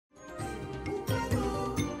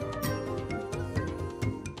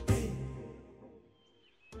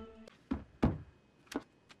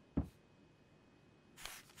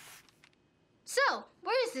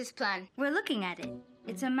is this plan? We're looking at it.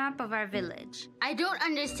 It's a map of our village. I don't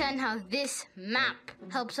understand how this map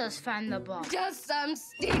helps us find the ball. Just some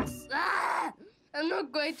sticks. Ah! I'm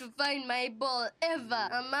not going to find my ball ever,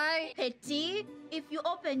 am I? Petit, if you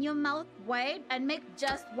open your mouth wide and make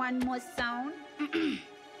just one more sound.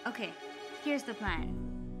 Okay, here's the plan.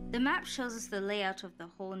 The map shows us the layout of the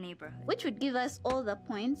whole neighborhood. Which would give us all the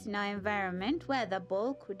points in our environment where the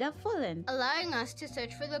ball could have fallen. Allowing us to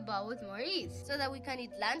search for the ball with more ease. So that we can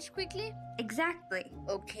eat lunch quickly? Exactly.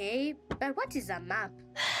 Okay, but what is a map?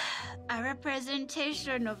 A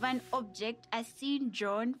representation of an object as seen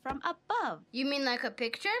drawn from above. You mean like a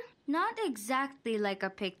picture? Not exactly like a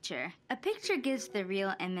picture. A picture gives the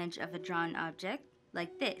real image of a drawn object,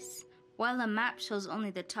 like this, while a map shows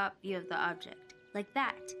only the top view of the object, like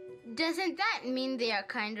that. Doesn't that mean they are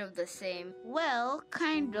kind of the same? Well,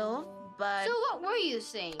 kind of, but... So what were you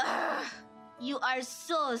saying? You are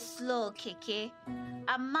so slow, Keke.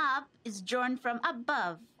 A map is drawn from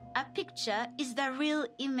above. A picture is the real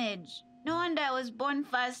image. No wonder I was born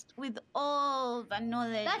first with all the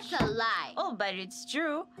knowledge. That's a lie. Oh, but it's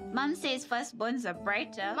true. Mom says firstborns are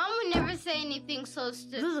brighter. Mom would never say anything so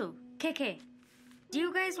stupid. Lulu, Keke, do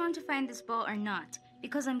you guys want to find this ball or not?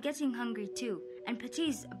 Because I'm getting hungry too, and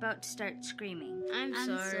Petit's about to start screaming. I'm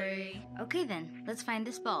sorry. Okay then, let's find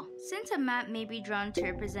this ball. Since a map may be drawn to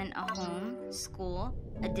represent a home, school,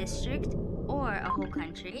 a district, or a whole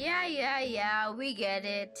country. Yeah, we get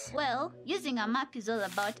it. Well, using a map is all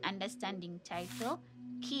about understanding title,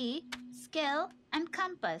 key, scale, and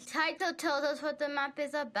compass. Title tells us what the map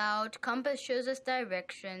is about, compass shows us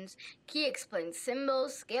directions, key explains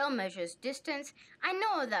symbols, scale measures distance. I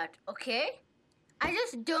know that, okay? I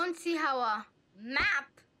just don't see how a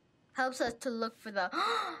map helps us to look for the...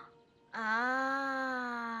 I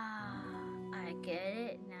get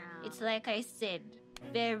it now. It's like I said,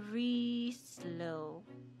 very slow.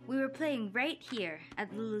 We were playing right here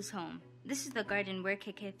at Lulu's home. This is the garden where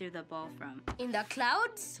Keke threw the ball from. In the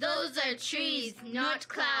clouds? Those are trees, not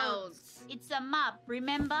clouds. It's a map,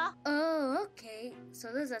 remember? Oh, okay.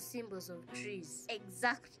 So those are symbols of trees.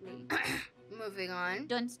 Exactly. Moving on.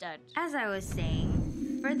 Don't start. As I was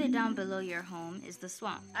saying, further down below your home is the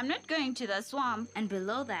swamp. I'm not going to the swamp. And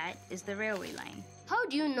below that is the railway line. How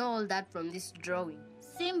do you know all that from this drawing?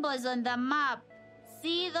 Symbols on the map.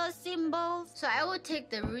 See those symbols? So I will take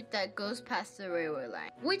the route that goes past the railway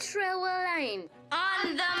line. Which railway line? On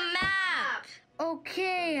the map!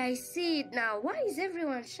 Okay, I see it now. Why is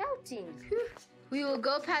everyone shouting? We will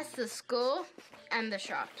go past the school and the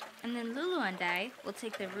shops. And then Lulu and I will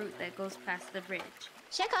take the route that goes past the bridge.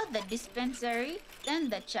 Check out the dispensary, then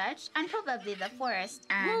the church, and probably the forest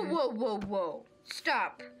and... Whoa.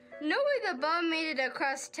 Stop. Know where the ball made it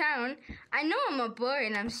across town. I know I'm a boy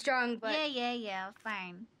and I'm strong, but... Yeah,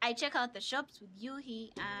 fine. I check out the shops with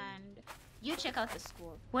Yuhi and you check out the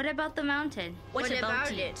school. What about the mountain? What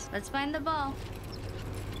about it? Let's find the ball.